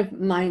 Kind of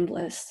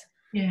mindless.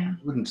 Yeah.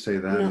 I wouldn't say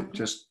that. No.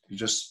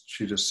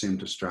 She just seemed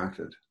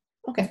distracted.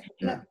 Okay.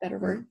 Yeah. Better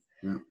word.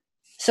 Yeah.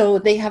 So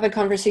they have a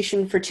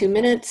conversation for 2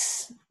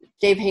 minutes.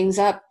 Dave hangs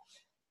up.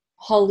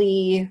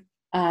 Holly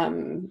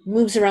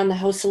moves around the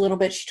house a little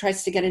bit. She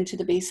tries to get into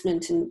the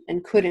basement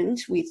and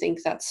couldn't. We think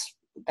that's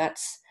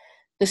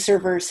the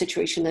server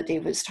situation that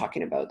Dave was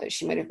talking about, that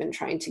she might have been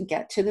trying to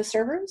get to the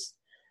servers.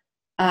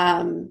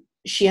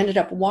 She ended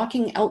up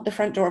walking out the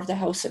front door of the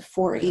house at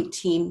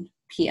 4:18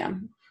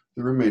 p.m.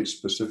 The roommate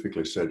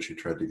specifically said she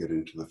tried to get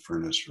into the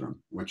furnace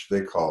room, which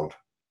they called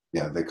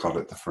it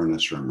the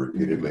furnace room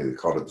repeatedly. Mm-hmm. They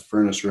called it the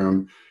furnace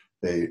room.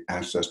 They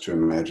asked us to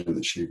imagine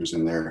that she was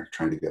in there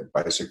trying to get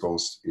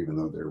bicycles, even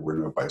though there were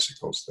no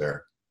bicycles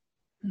there.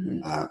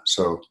 Mm-hmm.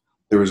 So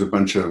there was a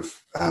bunch of,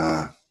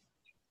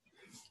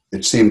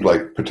 it seemed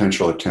like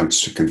potential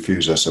attempts to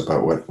confuse us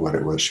about what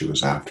it was she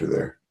was after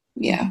there.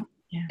 Yeah.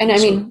 Yeah. And I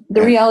mean,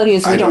 the reality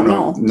is we don't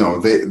know. No,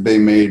 they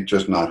may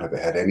just not have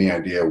had any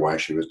idea why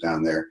she was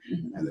down there,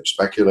 Mm-hmm. and they're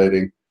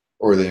speculating,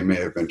 or they may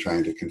have been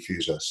trying to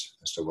confuse us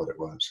as to what it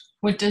was.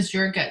 What does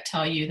your gut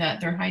tell you?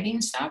 That they're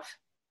hiding stuff?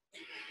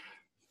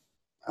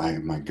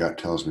 My gut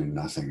tells me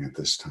nothing at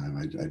this time.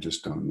 I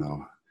just don't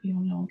know. You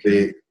don't know.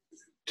 Okay.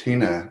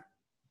 Tina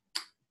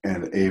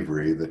and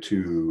Avery, the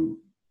two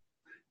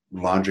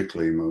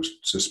logically most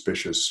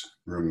suspicious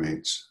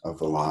roommates of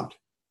the lot,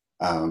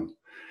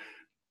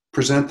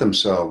 present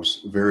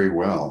themselves very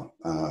well.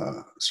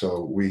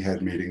 So we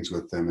had meetings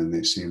with them and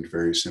they seemed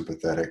very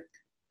sympathetic.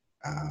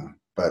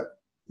 But,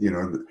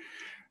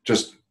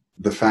 just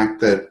the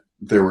fact that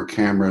there were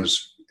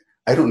cameras,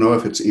 I don't know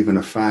if it's even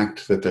a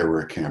fact that there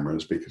were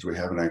cameras because we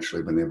haven't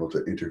actually been able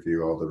to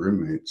interview all the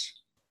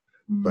roommates.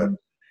 Mm-hmm. But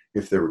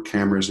if there were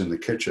cameras in the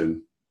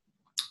kitchen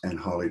and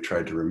Holly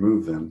tried to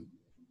remove them,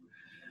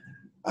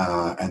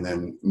 and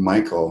then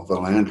Michael, the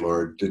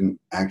landlord, didn't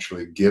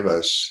actually give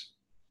us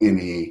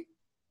any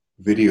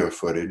video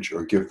footage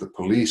or give the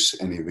police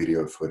any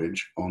video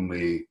footage,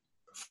 only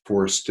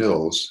 4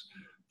 stills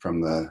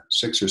from the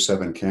 6 or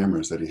 7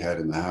 cameras that he had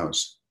in the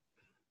house.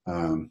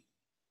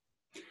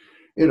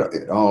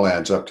 It all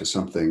adds up to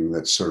something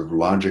that's sort of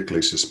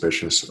logically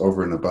suspicious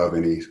over and above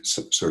any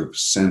sort of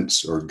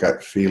sense or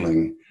gut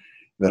feeling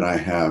that I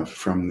have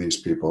from these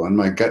people. And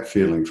my gut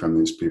feeling from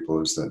these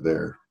people is that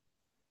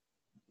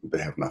they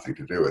have nothing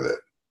to do with it,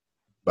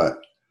 but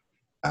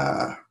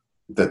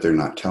that they're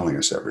not telling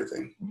us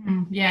everything.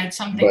 Mm-hmm. Yeah,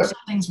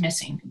 something's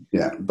missing.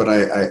 Yeah, but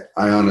I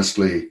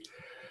honestly,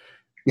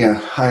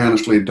 Yeah, I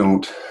honestly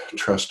don't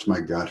trust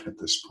my gut at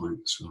this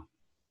point. So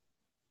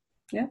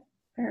Yeah,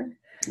 fair.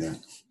 Yeah.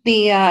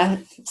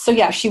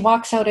 She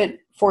walks out at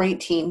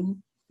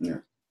 4:18. Yeah.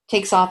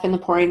 Takes off in the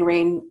pouring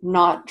rain,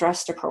 not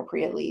dressed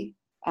appropriately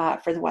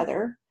for the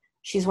weather.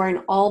 She's wearing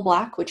all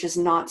black, which is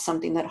not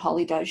something that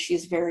Holly does.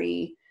 She's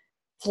very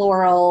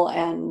floral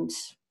and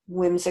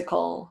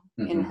whimsical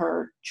in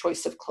her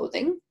choice of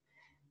clothing.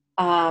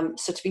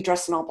 So to be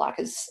dressed in all black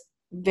is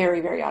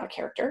very, very out of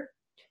character.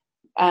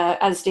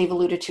 As Dave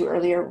alluded to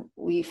earlier,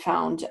 we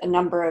found a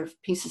number of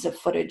pieces of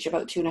footage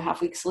about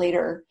 2.5 weeks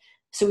later.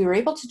 So we were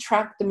able to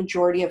track the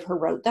majority of her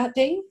route that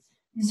day.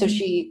 Mm-hmm. So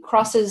she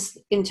crosses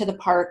into the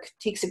park,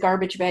 takes a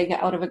garbage bag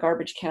out of a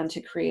garbage can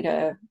to create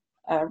a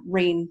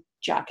rain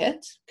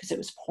jacket because it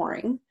was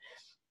pouring,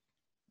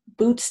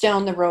 boots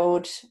down the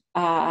road.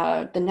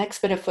 The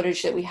next bit of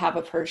footage that we have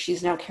of her,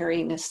 she's now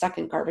carrying a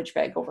second garbage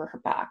bag over her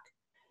back.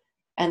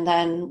 And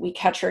then we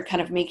catch her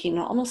kind of making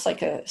almost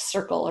like a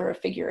circle or a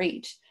figure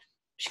eight.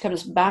 She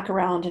comes back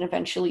around and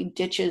eventually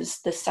ditches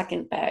the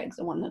second bag,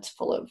 the one that's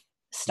full of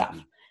stuff. Mm-hmm.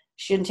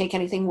 She didn't take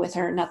anything with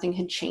her. Nothing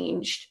had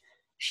changed.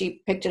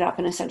 She picked it up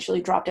and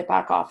essentially dropped it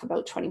back off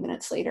about 20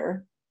 minutes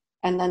later.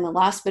 And then the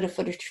last bit of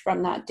footage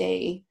from that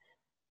day,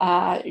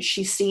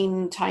 she's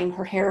seen tying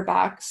her hair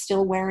back,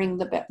 still wearing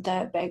the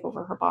bag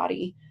over her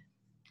body.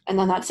 And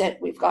then that's it.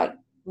 We've got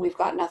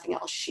nothing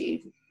else.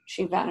 She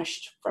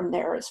vanished from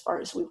there as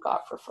far as we've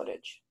got for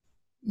footage.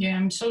 Yeah,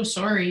 I'm so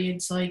sorry.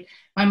 It's like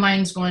my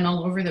mind's going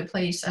all over the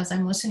place as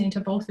I'm listening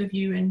to both of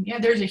you. And yeah,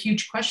 there's a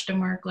huge question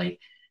mark. Like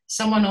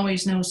someone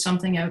always knows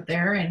something out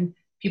there and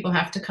people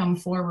have to come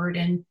forward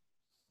and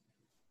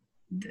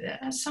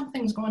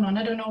something's going on.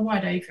 I don't know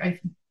what. I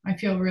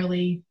feel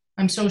really,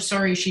 I'm so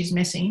sorry she's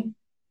missing.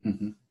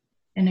 Mm-hmm.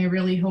 And I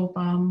really hope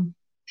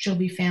she'll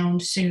be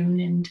found soon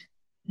and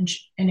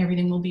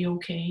everything will be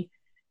okay.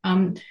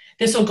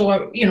 This will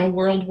go,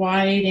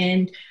 worldwide.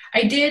 And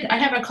I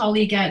have a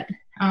colleague at,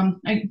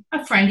 a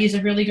friend, he's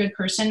a really good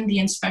person, the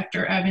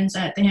Inspector Evans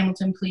at the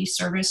Hamilton Police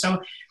Service.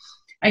 So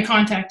I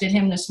contacted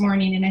him this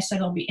morning and I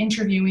said, I'll be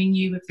interviewing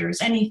you if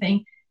there's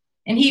anything.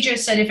 And he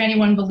just said, if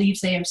anyone believes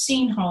they have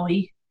seen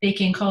Holly, they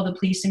can call the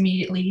police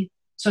immediately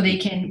so they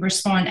can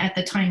respond at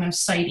the time of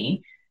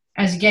sighting,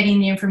 as getting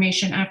the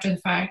information after the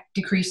fact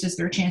decreases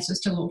their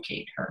chances to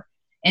locate her.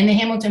 And the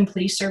Hamilton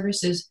Police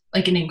Service is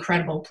like an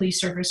incredible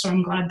police service, so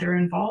I'm glad they're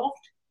involved.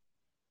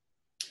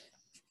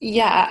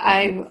 Yeah,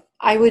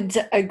 I would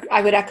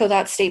echo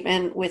that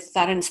statement with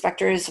that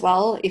inspector as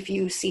well. If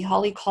you see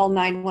Holly, call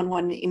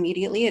 911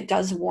 immediately. It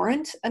does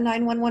warrant a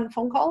 911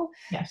 phone call.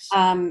 Yes.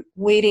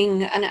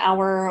 Waiting an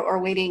hour or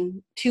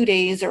waiting 2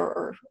 days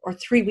or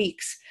 3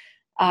 weeks,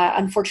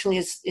 unfortunately,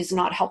 is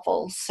not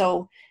helpful.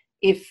 So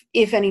if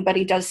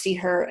anybody does see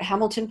her,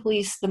 Hamilton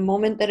Police, the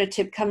moment that a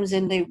tip comes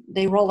in,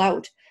 they roll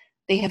out.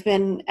 They have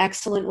been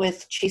excellent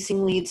with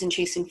chasing leads and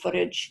chasing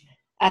footage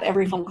at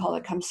every phone call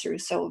that comes through.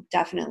 So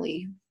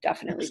definitely do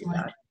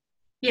that.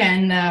 Yeah,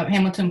 and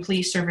Hamilton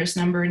Police Service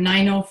number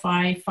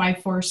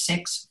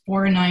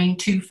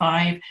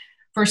 905-546-4925.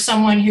 For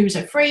someone who's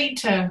afraid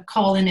to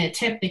call in a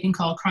tip, they can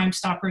call Crime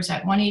Stoppers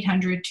at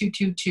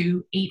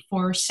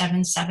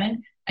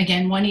 1-800-222-8477.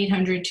 Again,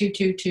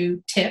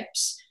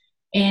 1-800-222-TIPS.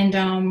 And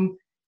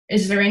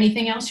is there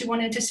anything else you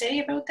wanted to say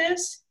about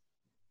this?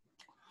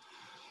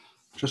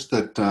 Just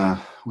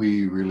that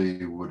we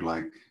really would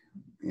like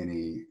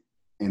any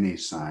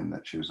sign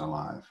that she was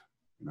alive,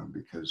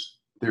 because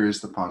there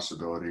is the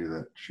possibility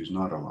that she's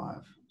not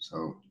alive.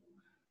 So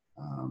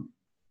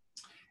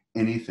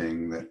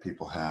anything that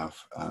people have,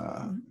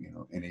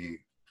 any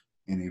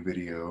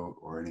video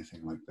or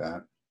anything like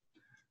that,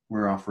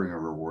 we're offering a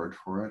reward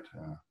for it.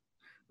 I'm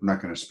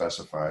not going to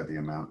specify the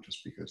amount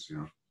just because,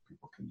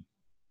 people can,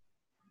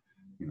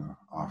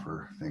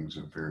 offer things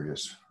of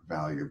various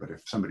value. But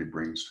if somebody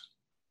brings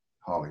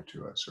Holly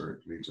to us or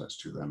it leads us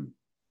to them,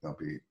 they'll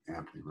be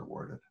amply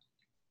rewarded.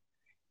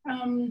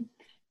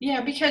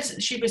 Yeah, because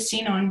she was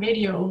seen on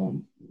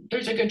video,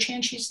 there's a good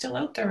chance she's still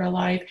out there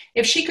alive.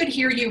 If she could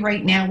hear you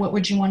right now, what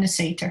would you want to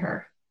say to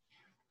her?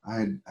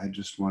 I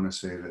just want to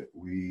say that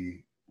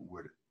we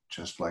would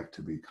just like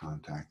to be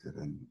contacted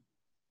and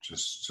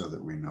just so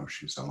that we know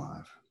she's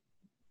alive.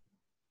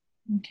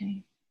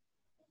 Okay.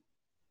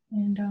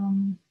 And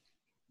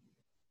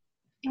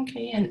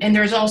and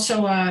there's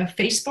also a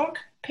Facebook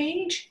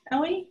page,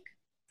 Elle?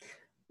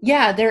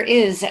 Yeah, there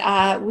is.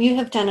 We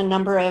have done a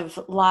number of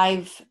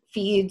live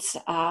feeds,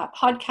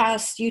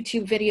 podcasts,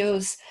 YouTube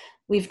videos.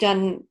 We've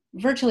done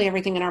virtually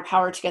everything in our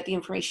power to get the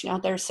information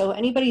out there. So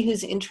anybody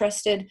who's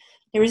interested,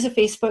 there is a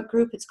Facebook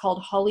group. It's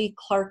called Holly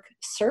Clark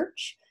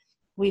Search.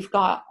 We've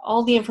got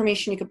all the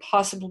information you could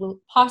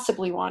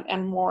possibly want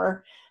and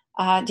more.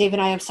 Dave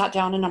and I have sat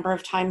down a number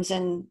of times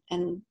and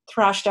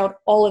thrashed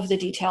out all of the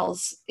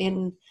details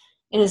in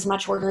as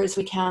much order as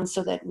we can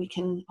so that we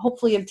can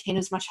hopefully obtain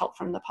as much help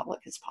from the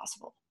public as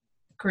possible.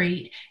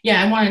 Great.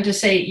 Yeah, I wanted to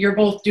say you're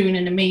both doing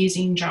an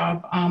amazing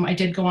job. I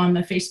did go on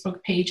the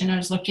Facebook page and I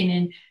was looking,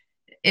 and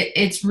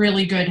it's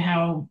really good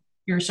how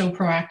you're so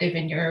proactive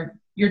and you're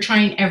you're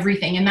trying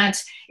everything. And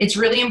it's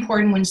really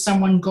important when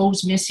someone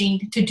goes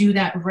missing to do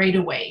that right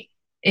away.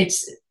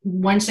 It's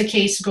once a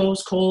case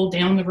goes cold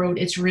down the road,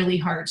 it's really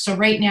hard. So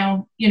right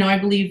now, I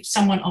believe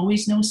someone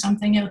always knows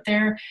something out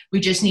there. We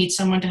just need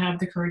someone to have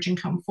the courage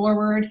and come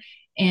forward.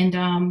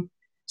 And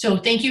so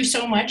thank you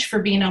so much for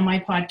being on my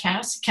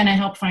podcast. Can I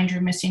help find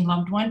your missing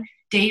loved one?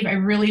 Dave, I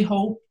really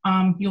hope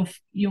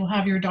you'll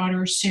have your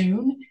daughter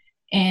soon.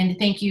 And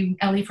thank you,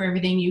 Ellie, for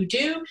everything you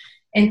do.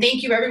 And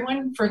thank you,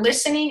 everyone, for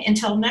listening.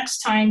 Until next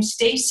time,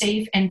 stay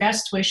safe and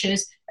best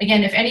wishes.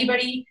 Again, if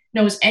anybody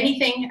knows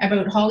anything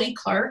about Holly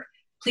Clark,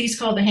 please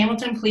call the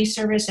Hamilton Police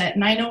Service at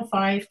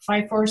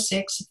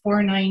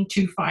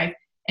 905-546-4925.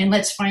 And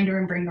let's find her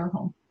and bring her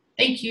home.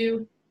 Thank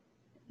you.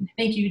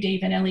 Thank you,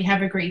 Dave and Ellie.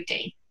 Have a great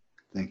day.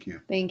 Thank you.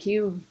 Thank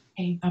you.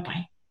 Okay,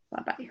 bye-bye.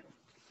 Bye-bye.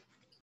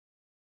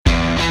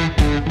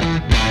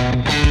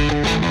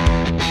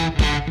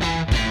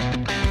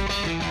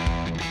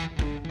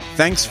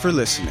 Thanks for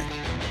listening.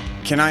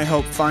 Can I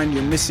Help Find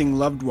Your Missing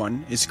Loved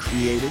One is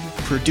created,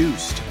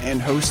 produced,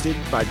 and hosted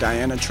by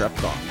Diana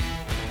Trepkoff.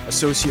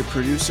 Associate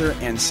producer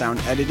and sound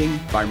editing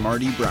by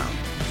Marty Brown.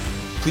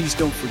 Please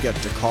don't forget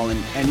to call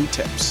in any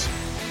tips.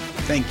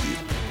 Thank you.